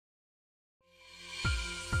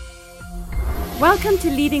Welcome to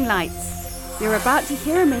Leading Lights. You're about to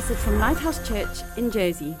hear a message from Lighthouse Church in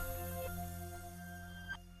Jersey.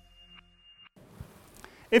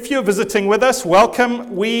 If you're visiting with us,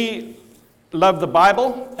 welcome. We love the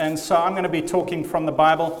Bible, and so I'm going to be talking from the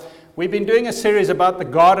Bible. We've been doing a series about the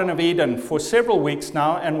Garden of Eden for several weeks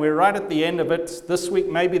now, and we're right at the end of it. This week,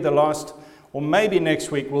 maybe the last, or maybe next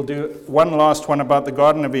week, we'll do one last one about the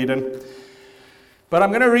Garden of Eden. But I'm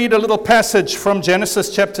going to read a little passage from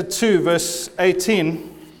Genesis chapter 2, verse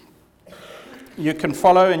 18. You can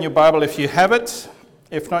follow in your Bible if you have it.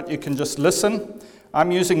 If not, you can just listen. I'm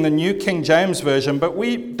using the New King James Version, but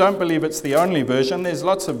we don't believe it's the only version. There's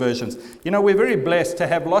lots of versions. You know, we're very blessed to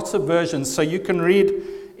have lots of versions, so you can read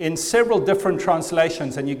in several different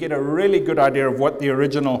translations, and you get a really good idea of what the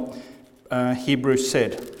original Hebrew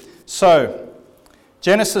said. So,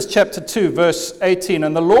 Genesis chapter 2, verse 18,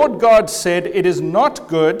 "And the Lord God said, it is not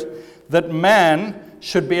good that man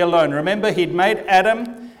should be alone." Remember, he'd made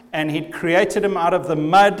Adam, and he'd created him out of the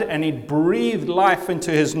mud, and he'd breathed life into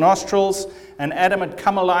his nostrils, and Adam had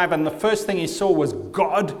come alive, and the first thing he saw was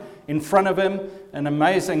God in front of him, an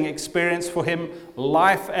amazing experience for him,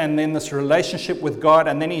 life and then this relationship with God.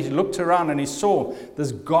 And then he looked around and he saw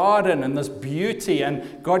this garden and this beauty, and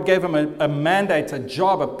God gave him a mandate, a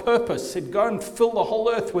job, a purpose. He'd go and fill the whole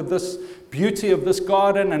earth with this beauty of this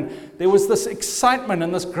garden, and there was this excitement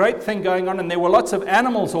and this great thing going on, and there were lots of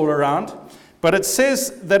animals all around. But it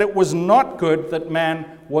says that it was not good that man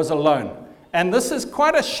was alone. And this is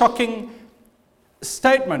quite a shocking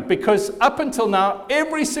statement, because up until now,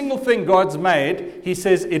 every single thing God's made, he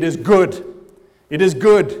says, it is good. It is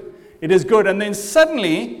good. It is good. And then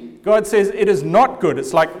suddenly, God says, it is not good.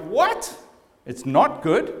 It's like, what? It's not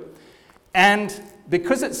good? And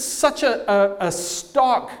because it's such a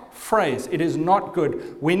stark phrase, it is not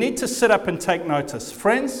good, we need to sit up and take notice.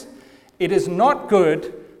 Friends, it is not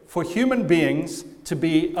good for human beings to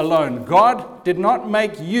be alone. God did not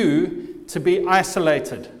make you to be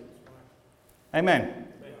isolated. Amen.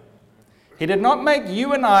 He did not make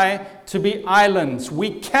you and I to be islands. We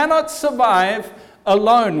cannot survive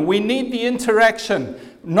alone. We need the interaction.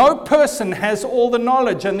 No person has all the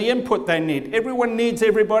knowledge and the input they need. Everyone needs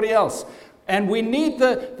everybody else. And we need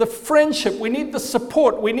the friendship. We need the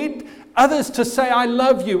support. We need others to say, I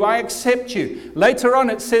love you, I accept you. Later on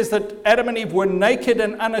it says that Adam and Eve were naked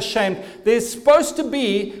and unashamed. There's supposed to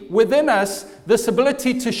be within us this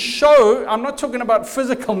ability to show, I'm not talking about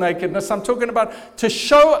physical nakedness, I'm talking about to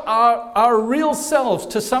show our real selves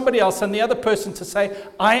to somebody else, and the other person to say,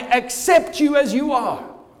 I accept you as you are.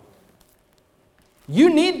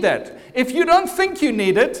 You need that. If you don't think you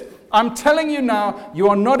need it, I'm telling you now, you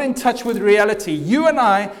are not in touch with reality. You and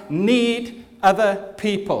I need other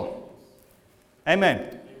people.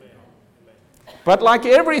 Amen. But like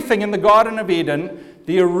everything in the Garden of Eden,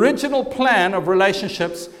 the original plan of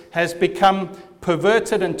relationships has become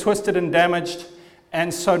perverted and twisted and damaged.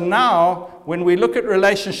 And so now, when we look at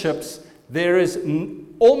relationships, there is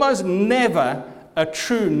almost never a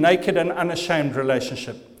true naked and unashamed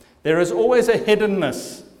relationship. There is always a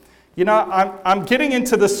hiddenness. You know, I'm getting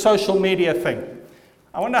into this social media thing.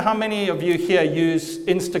 I wonder how many of you here use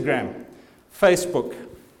Instagram, Facebook,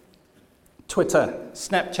 Twitter,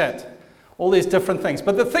 Snapchat, all these different things.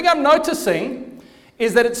 But the thing I'm noticing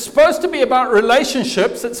is that it's supposed to be about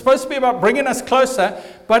relationships. It's supposed to be about bringing us closer.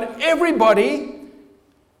 But everybody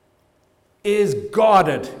is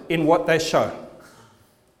guarded in what they show.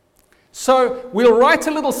 So we'll write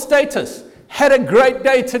a little status. Had a great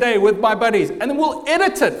day today with my buddies. And then we'll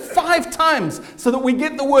edit it 5 times so that we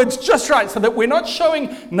get the words just right, so that we're not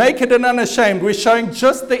showing naked and unashamed. We're showing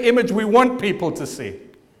just the image we want people to see.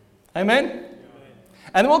 Amen?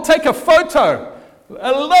 And then we'll take a photo.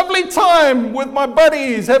 A lovely time with my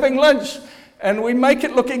buddies having lunch. And we make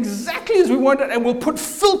it look exactly as we want it. And we'll put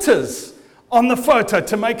filters on the photo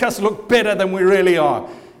to make us look better than we really are.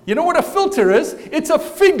 You know what a filter is? It's a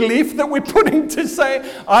fig leaf that we're putting to say,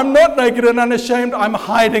 I'm not naked and unashamed, I'm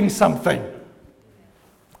hiding something.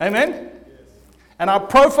 Amen? Yes. And our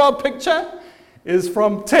profile picture is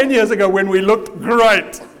from 10 years ago when we looked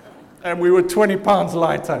great and we were 20 pounds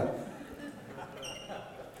lighter.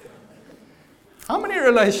 How many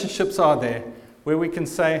relationships are there where we can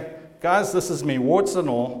say, guys, this is me, warts and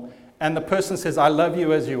all, and the person says, I love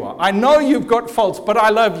you as you are. I know you've got faults, but I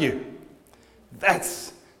love you.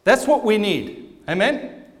 That's what we need.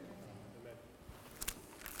 Amen?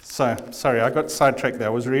 So, sorry, I got sidetracked there.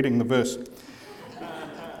 I was reading the verse.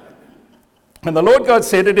 And the Lord God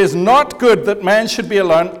said, it is not good that man should be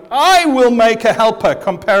alone. I will make a helper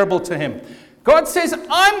comparable to him. God says,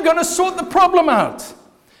 I'm going to sort the problem out.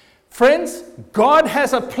 Friends, God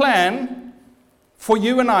has a plan for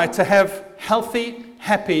you and I to have healthy,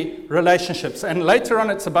 happy relationships. And later on,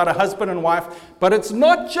 it's about a husband and wife, but it's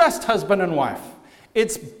not just husband and wife.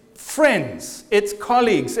 It's friends, it's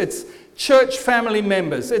colleagues, it's church family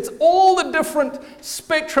members. It's all the different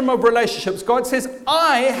spectrum of relationships. God says,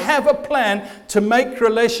 I have a plan to make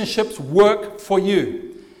relationships work for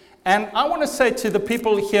you. And I want to say to the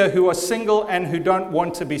people here who are single and who don't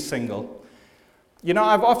want to be single, you know,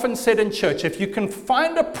 I've often said in church, if you can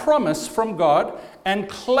find a promise from God and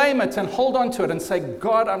claim it and hold on to it and say,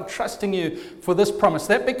 God, I'm trusting you for this promise,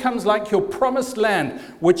 that becomes like your promised land,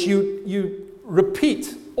 which you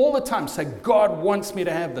repeat all the time. Say, God wants me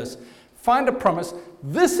to have this. Find a promise.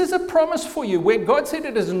 This is a promise for you where God said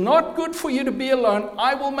it is not good for you to be alone.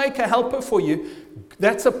 I will make a helper for you.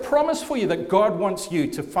 That's a promise for you that God wants you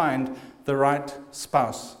to find the right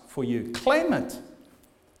spouse for you. Claim it.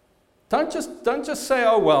 Don't just say,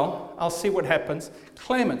 oh, well, I'll see what happens.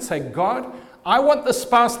 Claim it. Say, God, I want the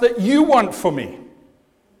spouse that you want for me.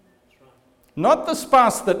 Not the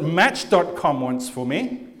spouse that Match.com wants for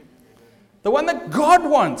me. The one that God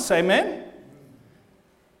wants. Amen?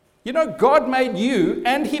 You know, God made you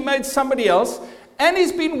and He made somebody else, and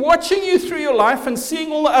He's been watching you through your life and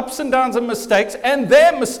seeing all the ups and downs and mistakes and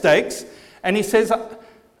their mistakes. And He says,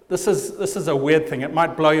 this is a weird thing. It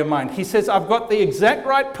might blow your mind. He says, I've got the exact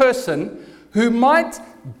right person who might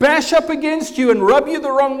bash up against you and rub you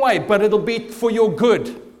the wrong way, but it'll be for your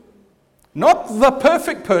good. Not the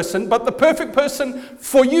perfect person, but the perfect person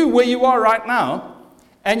for you where you are right now.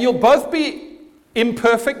 And you'll both be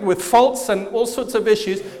imperfect with faults and all sorts of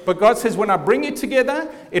issues. But God says, when I bring you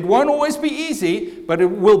together, it won't always be easy, but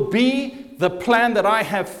it will be the plan that I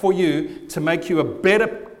have for you to make you a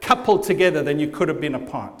better couple together than you could have been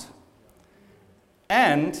apart.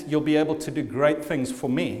 And you'll be able to do great things for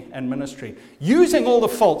me and ministry, using all the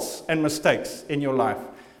faults and mistakes in your life.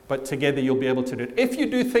 But together you'll be able to do it. If you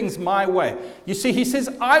do things my way. You see, He says,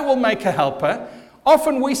 I will make a helper.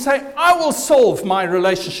 Often we say, I will solve my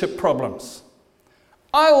relationship problems.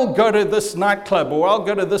 I'll go to this nightclub, or I'll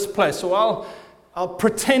go to this place, or I'll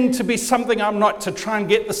pretend to be something I'm not to try and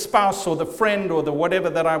get the spouse or the friend or the whatever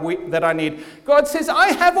that I need. God says,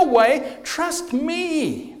 I have a way. Trust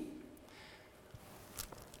me.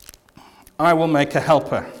 I will make a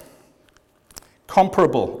helper,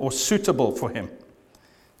 comparable or suitable for him.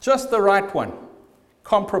 Just the right one.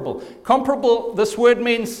 Comparable. Comparable, this word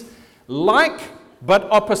means like but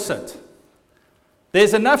opposite.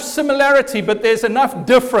 There's enough similarity, but there's enough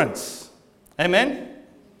difference. Amen?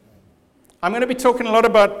 I'm going to be talking a lot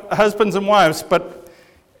about husbands and wives, but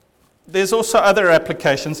there's also other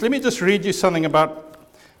applications. Let me just read you something about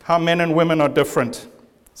how men and women are different.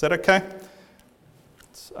 Is that okay?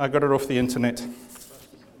 I got it off the internet.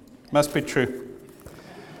 Must be true.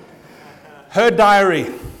 Her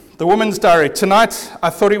diary, the woman's diary. Tonight, I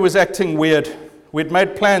thought he was acting weird. We'd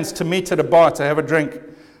made plans to meet at a bar to have a drink.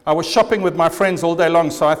 I was shopping with my friends all day long,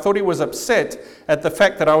 so I thought he was upset at the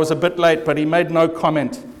fact that I was a bit late, but he made no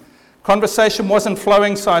comment. Conversation wasn't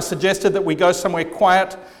flowing, so I suggested that we go somewhere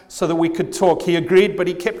quiet so that we could talk. He agreed, but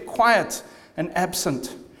he kept quiet and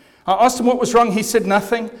absent. I asked him what was wrong. He said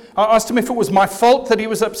nothing. I asked him if it was my fault that he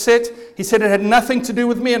was upset. He said it had nothing to do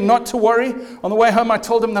with me and not to worry. On the way home, I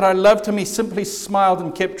told him that I loved him. He simply smiled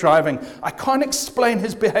and kept driving. I can't explain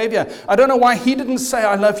his behavior. I don't know why he didn't say,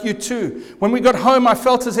 I love you too. When we got home, I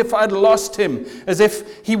felt as if I'd lost him, as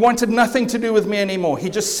if he wanted nothing to do with me anymore.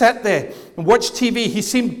 He just sat there and watched TV. He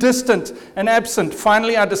seemed distant and absent.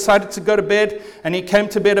 Finally, I decided to go to bed, and he came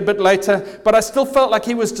to bed a bit later, but I still felt like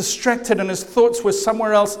he was distracted and his thoughts were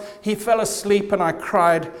somewhere else. He fell asleep and I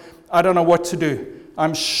cried. I don't know what to do.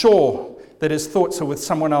 I'm sure that his thoughts are with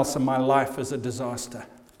someone else and my life is a disaster.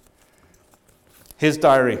 His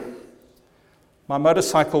diary. My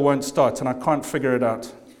motorcycle won't start and I can't figure it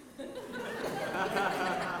out.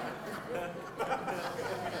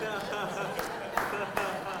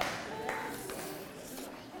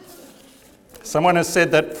 Someone has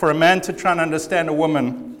said that for a man to try and understand a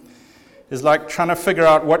woman is like trying to figure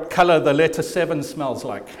out what color the letter 7 smells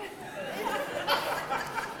like.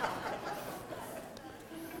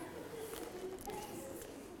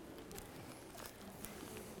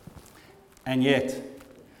 And yet,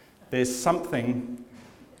 there's something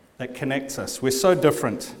that connects us. We're so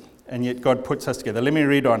different, and yet God puts us together. Let me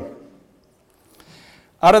read on.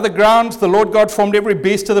 Out of the ground, the Lord God formed every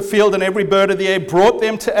beast of the field and every bird of the air, brought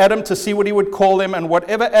them to Adam to see what he would call them, and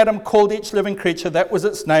whatever Adam called each living creature, that was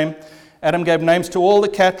its name. Adam gave names to all the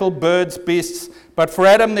cattle, birds, beasts, but for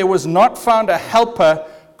Adam there was not found a helper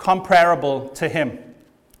comparable to him.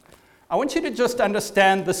 I want you to just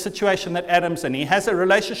understand the situation that Adam's in. He has a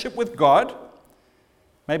relationship with God.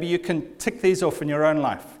 Maybe you can tick these off in your own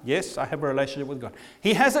life. Yes, I have a relationship with God.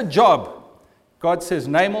 He has a job. God says,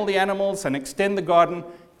 name all the animals and extend the garden.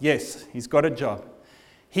 Yes, he's got a job.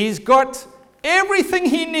 He's got everything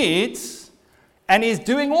he needs, and he's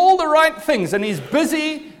doing all the right things, and he's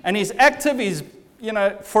busy, and he's active. He's,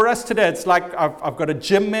 for us today, it's like I've got a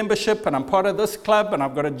gym membership, and I'm part of this club, and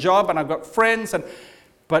I've got a job, and I've got friends.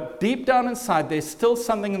 But deep down inside, there's still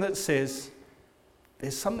something that says,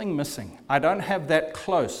 there's something missing. I don't have that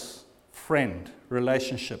close friend,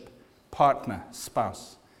 relationship, partner,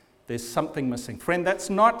 spouse. There's something missing. Friend, that's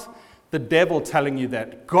not the devil telling you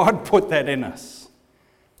that. God put that in us.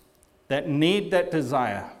 That need, that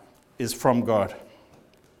desire is from God.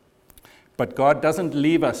 But God doesn't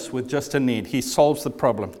leave us with just a need. He solves the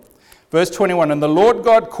problem. Verse 21, and the Lord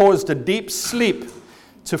God caused a deep sleep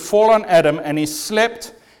to fall on Adam, and he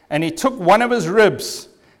slept, and he took one of his ribs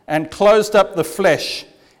and closed up the flesh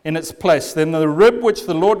in its place. Then the rib which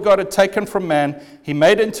the Lord God had taken from man, he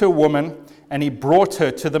made into a woman, and he brought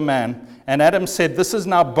her to the man. And Adam said, this is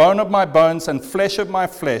now bone of my bones and flesh of my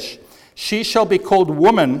flesh. She shall be called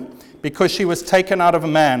woman, because she was taken out of a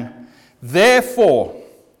man. Therefore,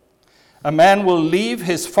 a man will leave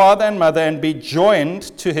his father and mother and be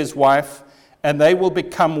joined to his wife, and they will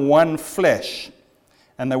become one flesh.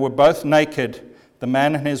 And they were both naked, the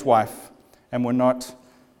man and his wife, and were not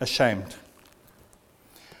ashamed.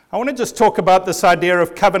 I want to just talk about this idea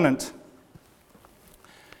of covenant.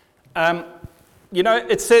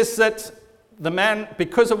 It says that the man,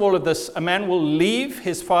 because of all of this, a man will leave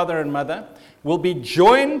his father and mother, will be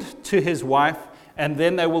joined to his wife, and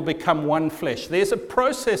then they will become one flesh. There's a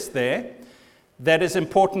process there that is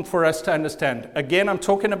important for us to understand. Again, I'm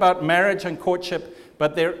talking about marriage and courtship,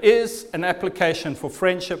 but there is an application for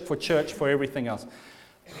friendship, for church, for everything else.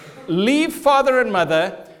 Leave father and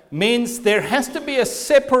mother means there has to be a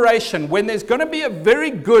separation. When there's going to be a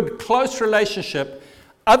very good, close relationship,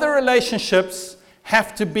 other relationships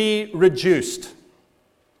have to be reduced.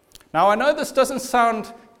 Now, I know this doesn't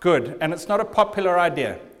sound good, and it's not a popular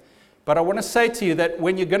idea, but I want to say to you that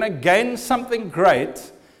when you're going to gain something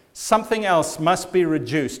great, something else must be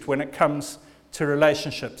reduced when it comes to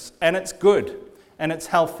relationships. And it's good, and it's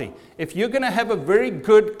healthy. If you're going to have a very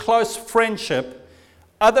good, close friendship,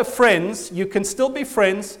 other friends, you can still be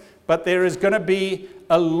friends, but there is going to be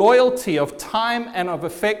a loyalty of time and of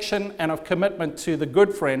affection and of commitment to the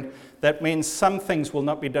good friend. That means some things will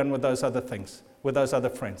not be done with those other things, with those other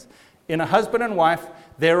friends. In a husband and wife,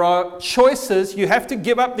 there are choices. You have to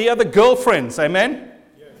give up the other girlfriends. Amen?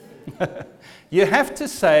 Yes. You have to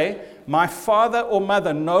say, my father or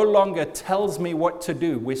mother no longer tells me what to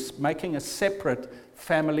do. We're making a separate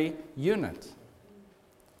family unit.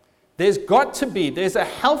 There's a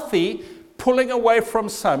healthy pulling away from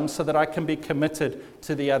some so that I can be committed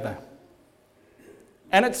to the other.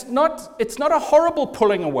 And it's not a horrible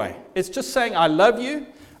pulling away. It's just saying, I love you,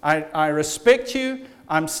 I respect you,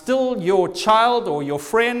 I'm still your child or your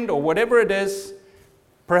friend or whatever it is.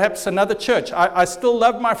 Perhaps another church. I still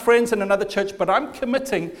love my friends in another church, but I'm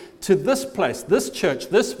committing to this place, this church,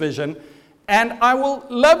 this vision, and I will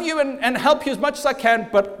love you and help you as much as I can,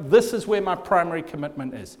 but this is where my primary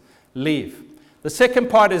commitment is. Leave. The second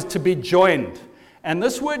part is to be joined. And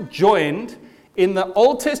this word joined in the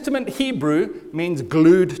Old Testament Hebrew means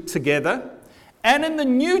glued together. And in the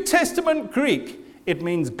New Testament Greek, it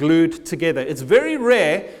means glued together. It's very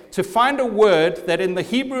rare to find a word that in the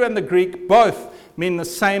Hebrew and the Greek both mean the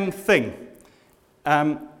same thing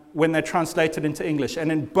when they're translated into English.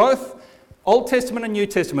 And in both Old Testament and New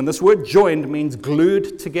Testament, this word joined means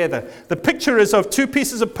glued together. The picture is of two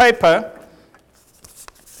pieces of paper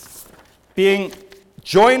being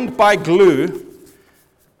joined by glue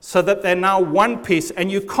so that they're now one piece, and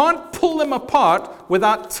you can't pull them apart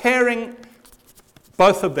without tearing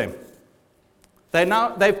both of them.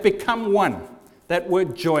 They've become one. That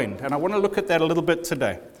word joined. And I want to look at that a little bit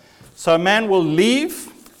today. So a man will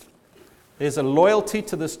leave. There's a loyalty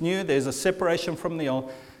to this new. There's a separation from the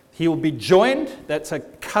old. He will be joined. That's a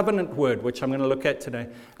covenant word, which I'm going to look at today.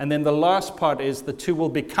 And then the last part is the two will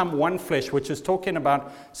become one flesh, which is talking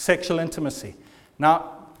about sexual intimacy.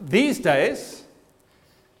 Now, these days,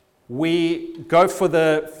 we go for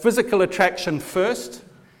the physical attraction first.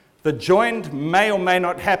 The joined may or may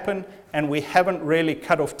not happen, and we haven't really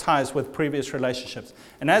cut off ties with previous relationships.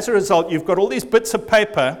 And as a result, you've got all these bits of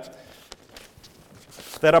paper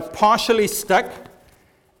that are partially stuck,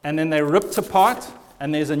 and then they're ripped apart,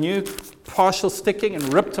 and there's a new partial sticking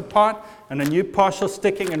and ripped apart, and a new partial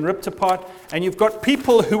sticking and ripped apart, and you've got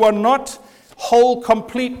people who are not whole,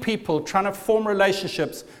 complete people trying to form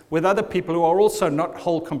relationships with other people who are also not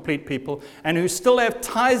whole, complete people, and who still have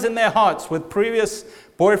ties in their hearts with previous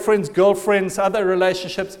boyfriends, girlfriends, other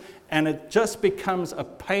relationships, and it just becomes a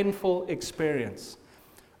painful experience.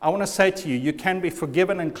 I want to say to you, you can be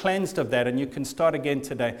forgiven and cleansed of that, and you can start again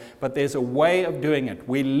today. But there's a way of doing it.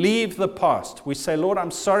 We leave the past. We say, Lord, I'm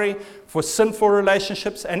sorry for sinful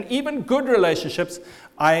relationships and even good relationships.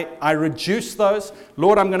 I reduce those.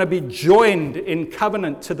 Lord, I'm going to be joined in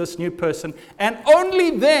covenant to this new person. And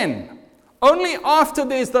only then, only after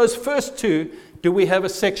there's those first two, do we have a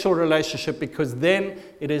sexual relationship, because then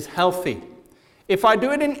it is healthy. If I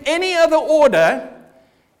do it in any other order,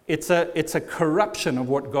 it's a corruption of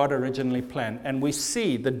what God originally planned. And we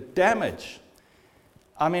see the damage.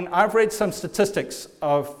 I mean, I've read some statistics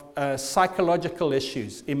of psychological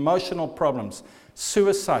issues, emotional problems,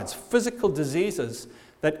 suicides, physical diseases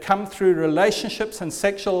that come through relationships and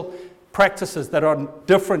sexual practices that are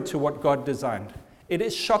different to what God designed. It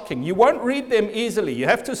is shocking. You won't read them easily. You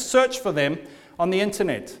have to search for them on the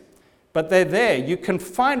internet. But they're there. You can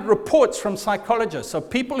find reports from psychologists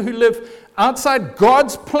of people who live outside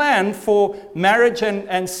God's plan for marriage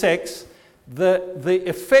and sex. The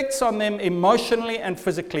effects on them emotionally and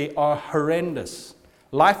physically are horrendous.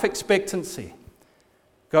 Life expectancy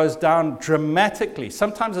goes down dramatically,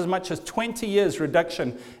 sometimes as much as 20 years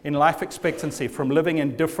reduction in life expectancy from living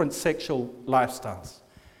in different sexual lifestyles.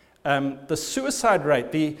 The suicide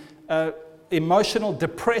rate, the emotional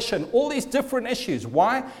depression, all these different issues.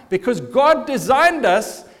 Why? Because God designed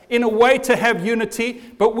us in a way to have unity,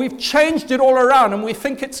 but we've changed it all around and we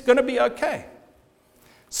think it's going to be okay.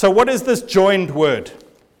 So what is this joined word?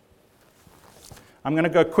 I'm going to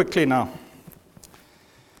go quickly now.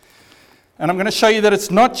 And I'm going to show you that it's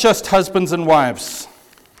not just husbands and wives.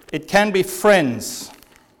 It can be friends.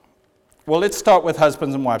 Well, let's start with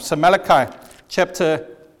husbands and wives. So Malachi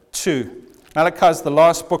chapter 2. Malachi is the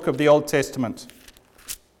last book of the Old Testament.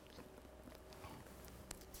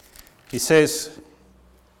 He says,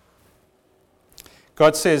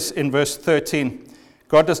 God says in verse 13,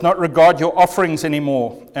 God does not regard your offerings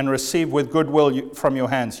anymore and receive with goodwill from your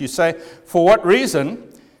hands. You say, for what reason?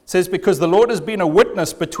 It says, because the Lord has been a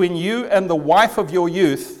witness between you and the wife of your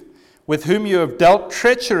youth, with whom you have dealt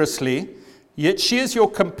treacherously, yet she is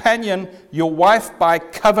your companion, your wife by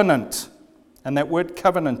covenant. And that word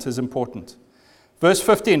covenant is important. Verse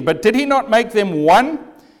 15, but did he not make them one,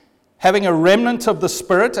 having a remnant of the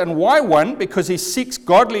Spirit? And why one? Because he seeks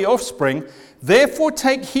godly offspring. Therefore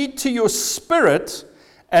take heed to your spirit,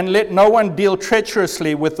 and let no one deal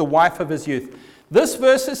treacherously with the wife of his youth. This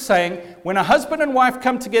verse is saying, when a husband and wife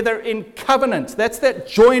come together in covenant, that's that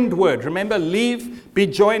joined word. Remember, leave, be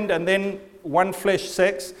joined, and then one flesh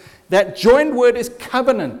sex. That joined word is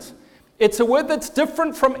covenant. It's a word that's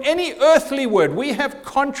different from any earthly word. We have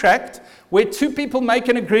contract, where two people make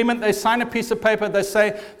an agreement, they sign a piece of paper, they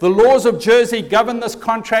say, the laws of Jersey govern this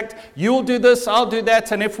contract, you'll do this, I'll do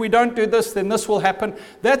that, and if we don't do this, then this will happen.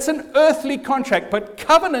 That's an earthly contract, but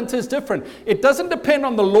covenant is different. It doesn't depend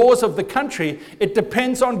on the laws of the country, it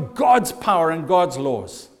depends on God's power and God's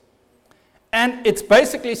laws. And it's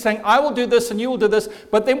basically saying, I will do this and you will do this.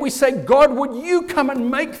 But then we say, God, would you come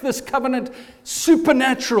and make this covenant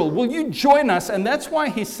supernatural? Will you join us? And that's why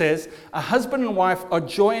he says a husband and wife are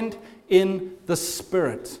joined in the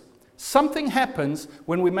Spirit. Something happens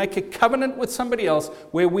when we make a covenant with somebody else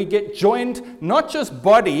where we get joined, not just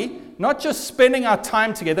body, not just spending our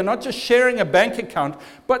time together, not just sharing a bank account,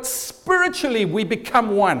 but spiritually we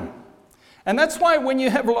become one. And that's why when you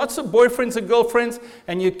have lots of boyfriends and girlfriends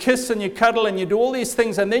and you kiss and you cuddle and you do all these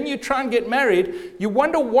things and then you try and get married, you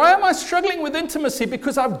wonder, why am I struggling with intimacy?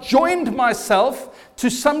 Because I've joined myself to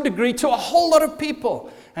some degree to a whole lot of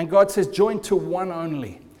people. And God says, join to one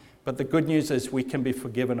only. But the good news is we can be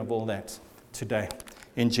forgiven of all that today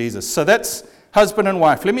in Jesus. So that's husband and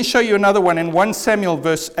wife. Let me show you another one in 1 Samuel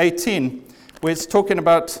verse 18, where it's talking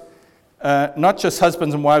about not just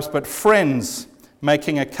husbands and wives, but friends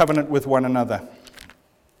making a covenant with one another.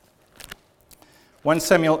 1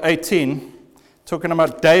 Samuel 18, talking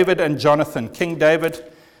about David and Jonathan, King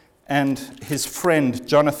David and his friend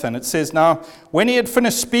Jonathan. It says, now, when he had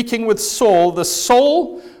finished speaking with Saul, the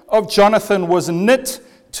soul of Jonathan was knit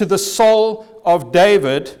to the soul of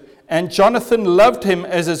David, and Jonathan loved him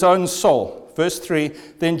as his own soul. Verse 3,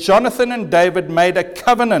 then Jonathan and David made a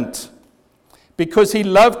covenant because he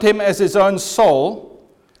loved him as his own soul.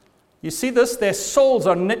 You see this? Their souls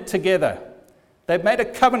are knit together. They've made a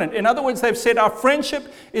covenant. In other words, they've said our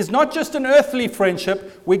friendship is not just an earthly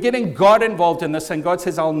friendship. We're getting God involved in this. And God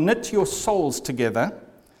says, I'll knit your souls together.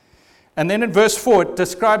 And then in verse 4, it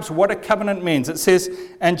describes what a covenant means. It says,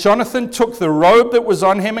 and Jonathan took the robe that was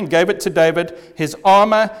on him and gave it to David, his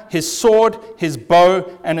armor, his sword, his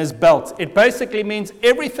bow, and his belt. It basically means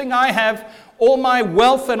everything I have, all my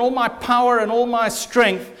wealth and all my power and all my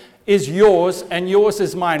strength is yours, and yours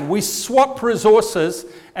is mine. We swap resources,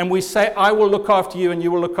 and we say, I will look after you, and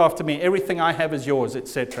you will look after me. Everything I have is yours,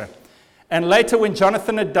 etc. And later, when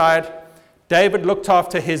Jonathan had died, David looked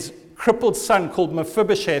after his crippled son called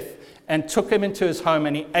Mephibosheth, and took him into his home,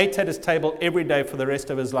 and he ate at his table every day for the rest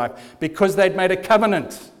of his life because they'd made a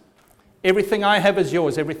covenant. Everything I have is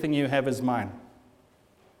yours, everything you have is mine.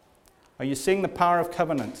 Are you seeing the power of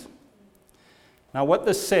covenant? Now, what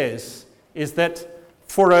this says is that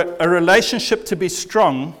for a relationship to be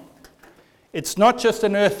strong, it's not just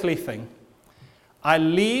an earthly thing.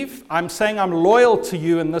 I'm saying I'm loyal to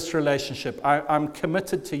you in this relationship. I'm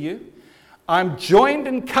committed to you. I'm joined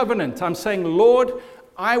in covenant. I'm saying, Lord,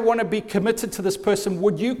 I want to be committed to this person.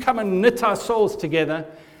 Would you come and knit our souls together?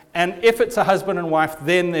 And if it's a husband and wife,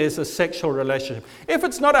 then there's a sexual relationship. If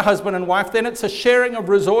it's not a husband and wife, then it's a sharing of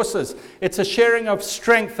resources. It's a sharing of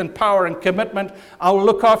strength and power and commitment. I'll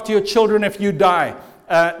look after your children if you die.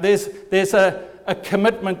 There's a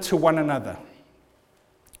commitment to one another.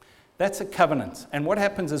 That's a covenant. And what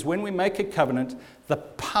happens is when we make a covenant, the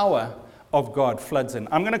power of God floods in.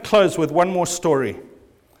 I'm going to close with one more story.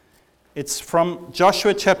 It's from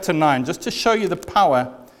Joshua chapter 9, just to show you the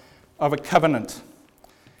power of a covenant.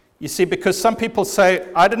 You see, because some people say,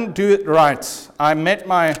 I didn't do it right. I met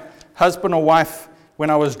my husband or wife when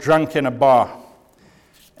I was drunk in a bar.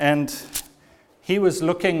 And he was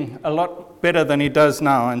looking a lot better than he does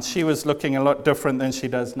now, and she was looking a lot different than she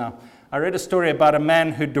does now. I read a story about a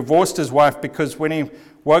man who divorced his wife because when he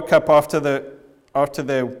woke up after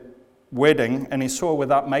their wedding and he saw her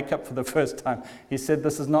without makeup for the first time, he said,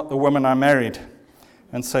 this is not the woman I married.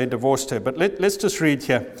 And so he divorced her. But let's just read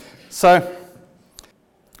here. So,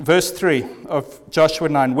 verse 3 of Joshua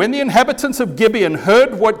 9. When the inhabitants of Gibeon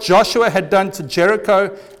heard what Joshua had done to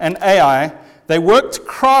Jericho and Ai, they worked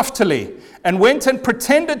craftily and went and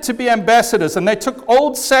pretended to be ambassadors. And they took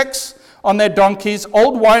old sacks on their donkeys,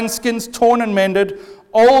 old wineskins torn and mended,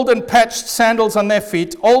 old and patched sandals on their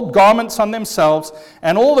feet, old garments on themselves,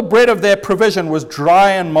 and all the bread of their provision was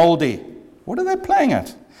dry and moldy. What are they playing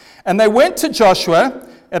at? And they went to Joshua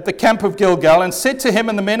at the camp of Gilgal and said to him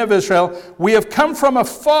and the men of Israel, we have come from a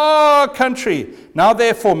far country. Now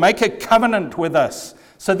therefore make a covenant with us.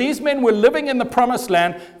 So these men were living in the promised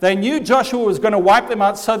land. They knew Joshua was going to wipe them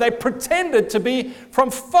out, so they pretended to be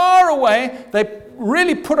from far away. They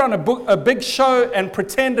really put on a big show and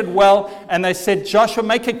pretended well, and they said, Joshua,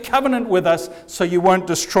 make a covenant with us so you won't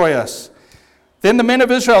destroy us. Then the men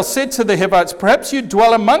of Israel said to the Hivites, perhaps you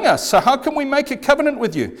dwell among us, so how can we make a covenant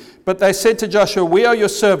with you? But they said to Joshua, we are your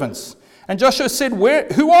servants. And Joshua said,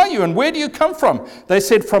 who are you and where do you come from? They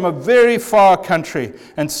said, from a very far country,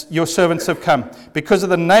 and your servants have come, because of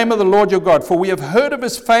the name of the Lord your God. For we have heard of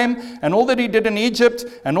his fame and all that he did in Egypt,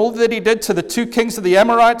 and all that he did to the 2 kings of the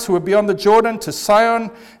Amorites who were beyond the Jordan, to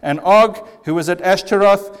Sihon and Og, who was at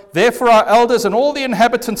Ashtaroth. Therefore our elders and all the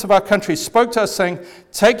inhabitants of our country spoke to us, saying,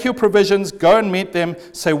 take your provisions, go and meet them,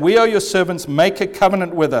 say, we are your servants, make a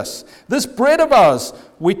covenant with us. This bread of ours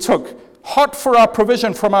we took, hot for our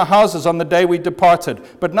provision from our houses on the day we departed.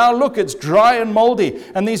 But now look, it's dry and moldy.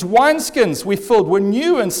 And these wineskins we filled were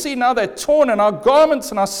new, and see, now they're torn, and our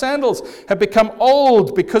garments and our sandals have become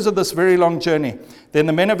old because of this very long journey. Then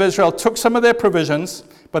the men of Israel took some of their provisions,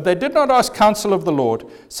 but they did not ask counsel of the Lord.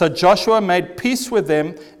 So Joshua made peace with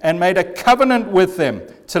them and made a covenant with them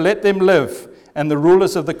to let them live. And the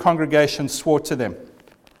rulers of the congregation swore to them.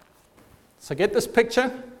 So get this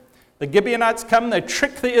picture. The Gibeonites come, they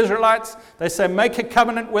trick the Israelites, they say, make a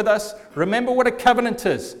covenant with us. Remember what a covenant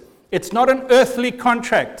is. It's not an earthly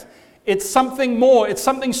contract. It's something more. It's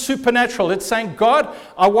something supernatural. It's saying, God,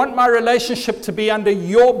 I want my relationship to be under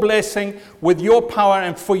your blessing with your power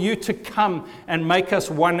and for you to come and make us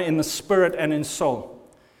one in the spirit and in soul.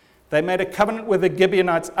 They made a covenant with the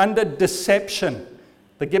Gibeonites under deception.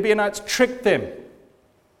 The Gibeonites tricked them.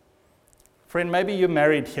 Friend, maybe you're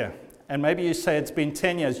married here. And maybe you say, it's been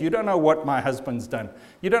 10 years. You don't know what my husband's done.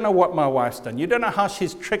 You don't know what my wife's done. You don't know how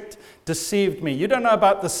she's tricked, deceived me. You don't know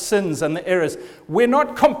about the sins and the errors. We're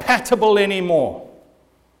not compatible anymore.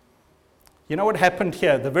 You know what happened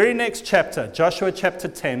here? The very next chapter, Joshua chapter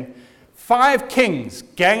 10, 5 kings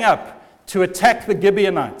gang up to attack the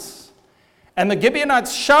Gibeonites. And the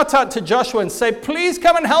Gibeonites shout out to Joshua and say, please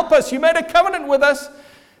come and help us. You made a covenant with us.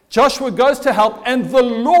 Joshua goes to help, and the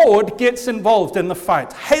Lord gets involved in the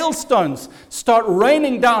fight. Hailstones start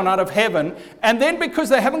raining down out of heaven, and then because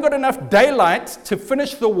they haven't got enough daylight to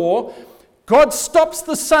finish the war, God stops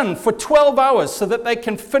the sun for 12 hours so that they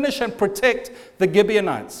can finish and protect the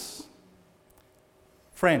Gibeonites.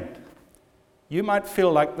 Friend, you might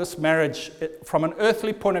feel like this marriage, from an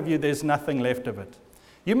earthly point of view, there's nothing left of it.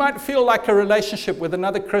 You might feel like a relationship with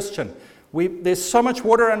another Christian. There's so much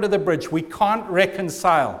water under the bridge, we can't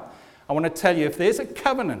reconcile. I want to tell you, if there's a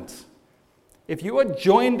covenant, if you are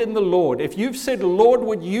joined in the Lord, if you've said, Lord,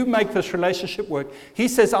 would you make this relationship work? He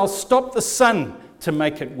says, I'll stop the sun to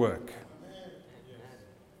make it work.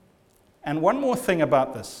 And one more thing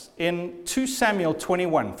about this. In 2 Samuel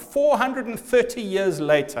 21, 430 years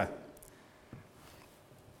later,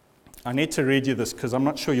 I need to read you this because I'm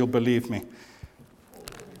not sure you'll believe me.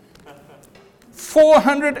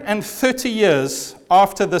 430 years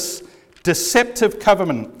after this deceptive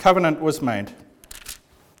covenant was made.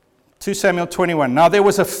 2 Samuel 21. Now there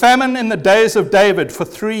was a famine in the days of David for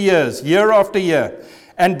 3 years, year after year.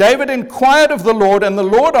 And David inquired of the Lord, and the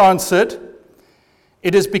Lord answered,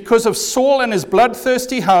 it is because of Saul and his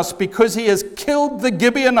bloodthirsty house, because he has killed the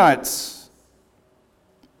Gibeonites.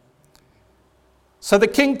 So the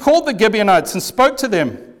king called the Gibeonites and spoke to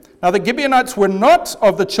them. Now the Gibeonites were not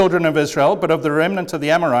of the children of Israel, but of the remnant of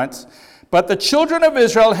the Amorites. But the children of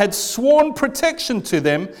Israel had sworn protection to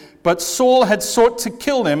them, but Saul had sought to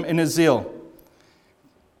kill them in his zeal.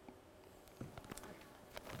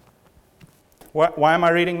 Why am I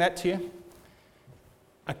reading that to you?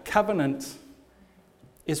 A covenant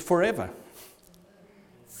is forever.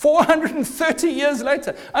 430 years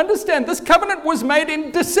later. Understand, this covenant was made in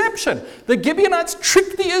deception. The Gibeonites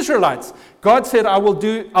tricked the Israelites. God said,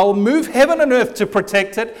 I'll move heaven and earth to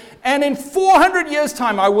protect it, and in 400 years'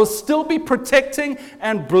 time, I will still be protecting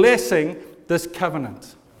and blessing this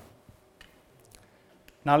covenant.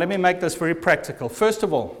 Now, let me make this very practical. First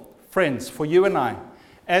of all, friends, for you and I,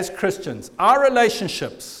 as Christians, our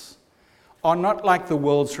relationships are not like the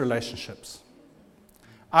world's relationships.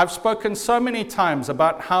 I've spoken so many times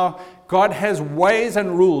about how God has ways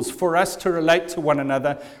and rules for us to relate to one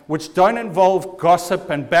another, which don't involve gossip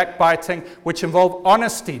and backbiting, which involve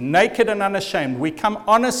honesty, naked and unashamed. We come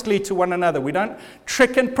honestly to one another. We don't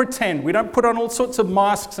trick and pretend. We don't put on all sorts of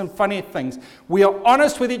masks and funny things. We are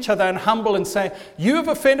honest with each other and humble and say, you have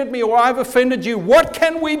offended me or I've offended you. What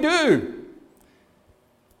can we do?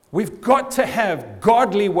 We've got to have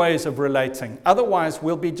godly ways of relating. Otherwise,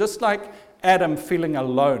 we'll be just like Adam feeling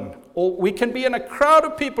alone. Or we can be in a crowd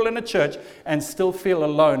of people in a church and still feel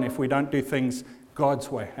alone if we don't do things God's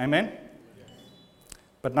way. Amen? Yes.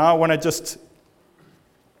 But now I want to just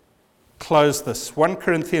close this. 1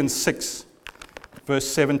 Corinthians 6, verse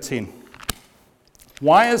 17.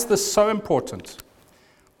 Why is this so important?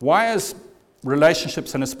 Why is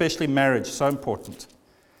relationships, and especially marriage, so important?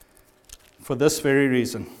 For this very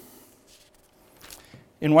reason.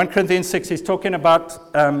 In 1 Corinthians 6, he's talking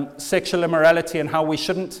about sexual immorality and how we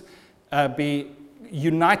shouldn't be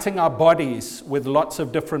uniting our bodies with lots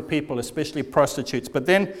of different people, especially prostitutes. But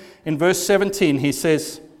then in verse 17, he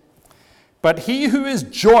says, but he who is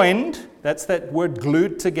joined, that's that word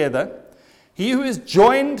glued together, he who is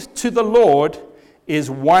joined to the Lord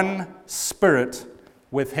is one spirit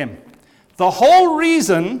with him. The whole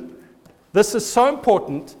reason this is so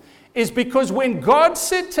important is because when God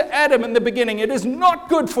said to Adam in the beginning, it is not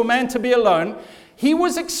good for man to be alone, he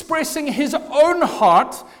was expressing his own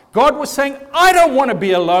heart. God was saying, I don't want to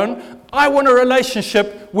be alone. I want a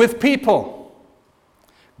relationship with people.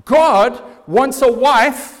 God wants a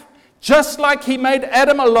wife, just like he made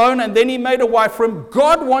Adam alone and then he made a wife for him.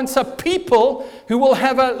 God wants a people who will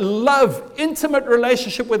have a love, intimate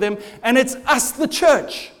relationship with him, and it's us, the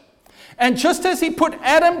church. And just as he put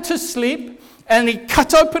Adam to sleep, and he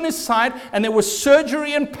cut open his side, and there was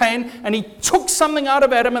surgery and pain, and he took something out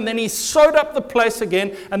of Adam, and then he sewed up the place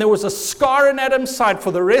again, and there was a scar in Adam's side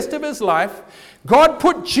for the rest of his life. God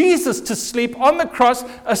put Jesus to sleep on the cross.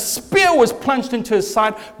 A spear was plunged into his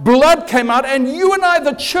side. Blood came out, and you and I,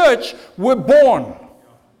 the church, were born.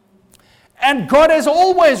 And God has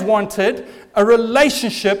always wanted a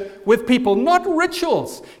relationship with people, not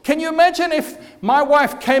rituals. Can you imagine if my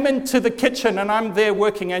wife came into the kitchen, and I'm there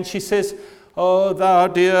working, and she says, oh, thou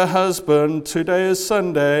dear husband, today is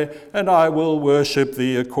Sunday, and I will worship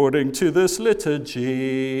thee according to this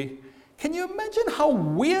liturgy. Can you imagine how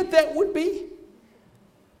weird that would be?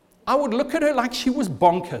 I would look at her like she was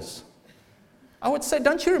bonkers. I would say,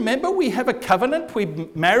 don't you remember we have a covenant, we're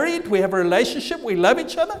married, we have a relationship, we love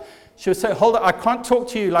each other? She would say, hold on, I can't talk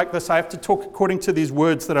to you like this. I have to talk according to these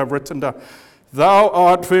words that I've written down. Thou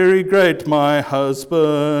art very great, my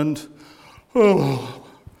husband. Oh,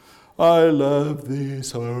 I love thee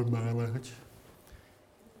so much.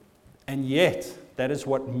 And yet, that is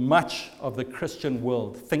what much of the Christian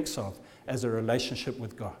world thinks of as a relationship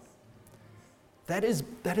with God. That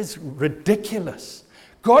is ridiculous.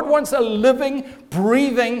 God wants a living,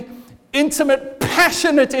 breathing, intimate,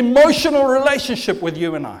 passionate, emotional relationship with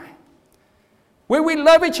you and I, where we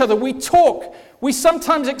love each other, we talk, we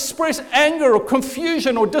sometimes express anger or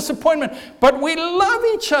confusion or disappointment, but we love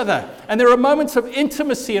each other. And there are moments of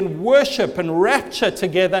intimacy and worship and rapture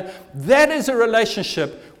together. That is a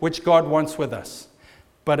relationship which God wants with us.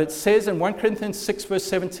 But it says in 1 Corinthians 6 verse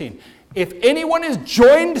 17, if anyone is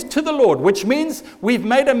joined to the Lord, which means we've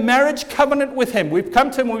made a marriage covenant with Him, we've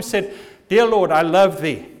come to Him and we've said, dear Lord, I love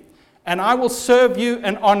Thee, and I will serve You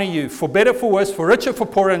and honor You, for better, for worse, for richer, for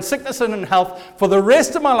poorer, in sickness and in health, for the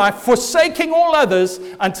rest of my life, forsaking all others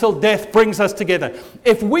until death brings us together.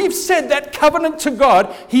 If we've said that covenant to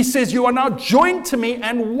God, He says, you are now joined to Me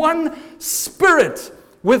and one spirit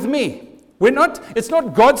with Me. It's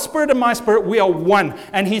not God's spirit and my spirit, we are one.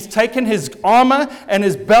 And He's taken His armor and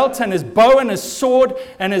His belt and His bow and His sword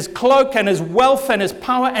and His cloak and His wealth and His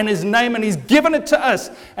power and His name, and He's given it to us,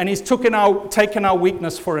 and He's taken our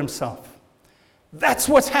weakness for Himself. That's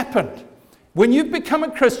what's happened. When you've become a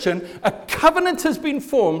Christian, a covenant has been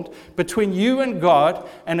formed between you and God,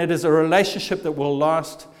 and it is a relationship that will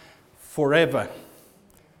last forever.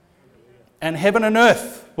 And heaven and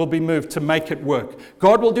earth will be moved to make it work.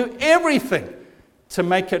 God will do everything to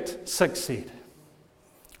make it succeed.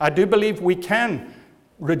 I do believe we can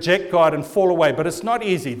reject God and fall away, but it's not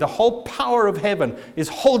easy. The whole power of heaven is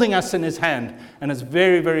holding us in His hand, and it's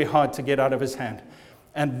very, very hard to get out of His hand.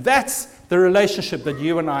 And that's the relationship that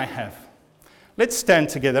you and I have. Let's stand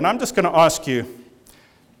together, and I'm just going to ask you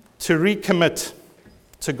to recommit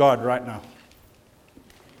to God right now.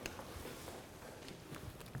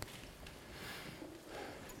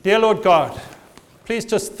 Dear Lord God, please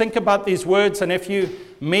just think about these words, and if you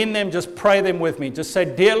mean them, just pray them with me. Just say,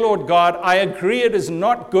 dear Lord God, I agree it is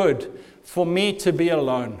not good for me to be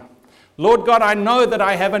alone. Lord God, I know that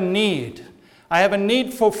I have a need. I have a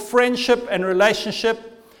need for friendship and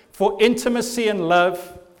relationship, for intimacy and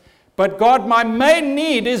love. But God, my main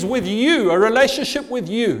need is with You, a relationship with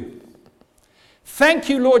You. Thank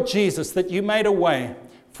You, Lord Jesus, that You made a way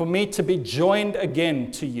for me to be joined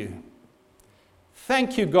again to You.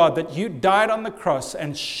 Thank You, God, that You died on the cross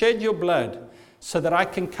and shed Your blood so that I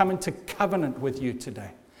can come into covenant with You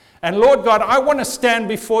today. And Lord God, I want to stand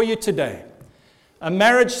before You today, a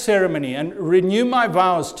marriage ceremony, and renew my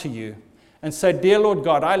vows to You and say, dear Lord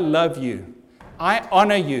God, I love You. I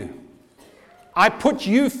honor You. I put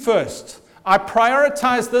You first. I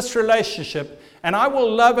prioritize this relationship, and I will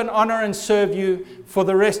love and honor and serve You for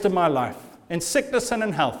the rest of my life, in sickness and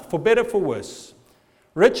in health, for better, for worse,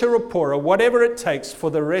 richer or poorer, whatever it takes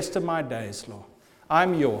for the rest of my days, Lord.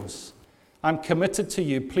 I'm Yours. I'm committed to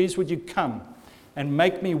You. Please would You come and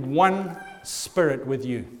make me one spirit with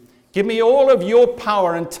You. Give me all of Your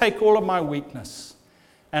power and take all of my weakness.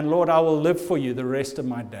 And Lord, I will live for You the rest of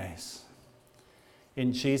my days.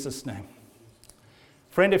 In Jesus' name.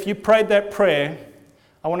 Friend, if you prayed that prayer,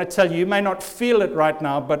 I want to tell you, you may not feel it right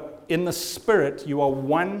now, but in the Spirit, you are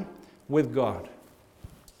one with God.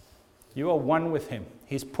 You are one with Him.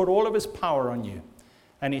 He's put all of His power on you.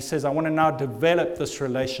 And He says, I want to now develop this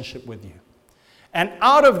relationship with you. And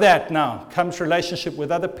out of that now comes relationship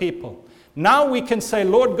with other people. Now we can say,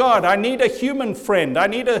 Lord God, I need a human friend. I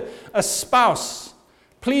need a spouse.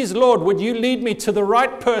 Please, Lord, would You lead me to the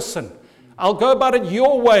right person? I'll go about it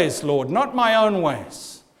Your ways, Lord, not my own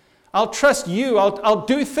ways. I'll trust You. I'll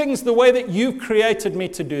do things the way that You've created me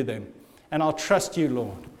to do them. And I'll trust You,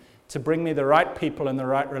 Lord, to bring me the right people and the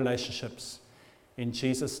right relationships. In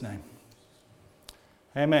Jesus' name.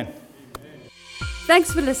 Amen.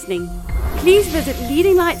 Thanks for listening. Please visit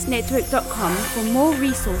leadinglightsnetwork.com for more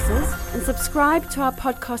resources and subscribe to our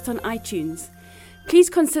podcast on iTunes. Please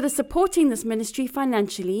consider supporting this ministry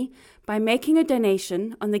financially by making a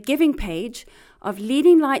donation on the giving page of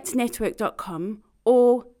leadinglightsnetwork.com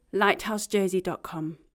or lighthousejersey.com.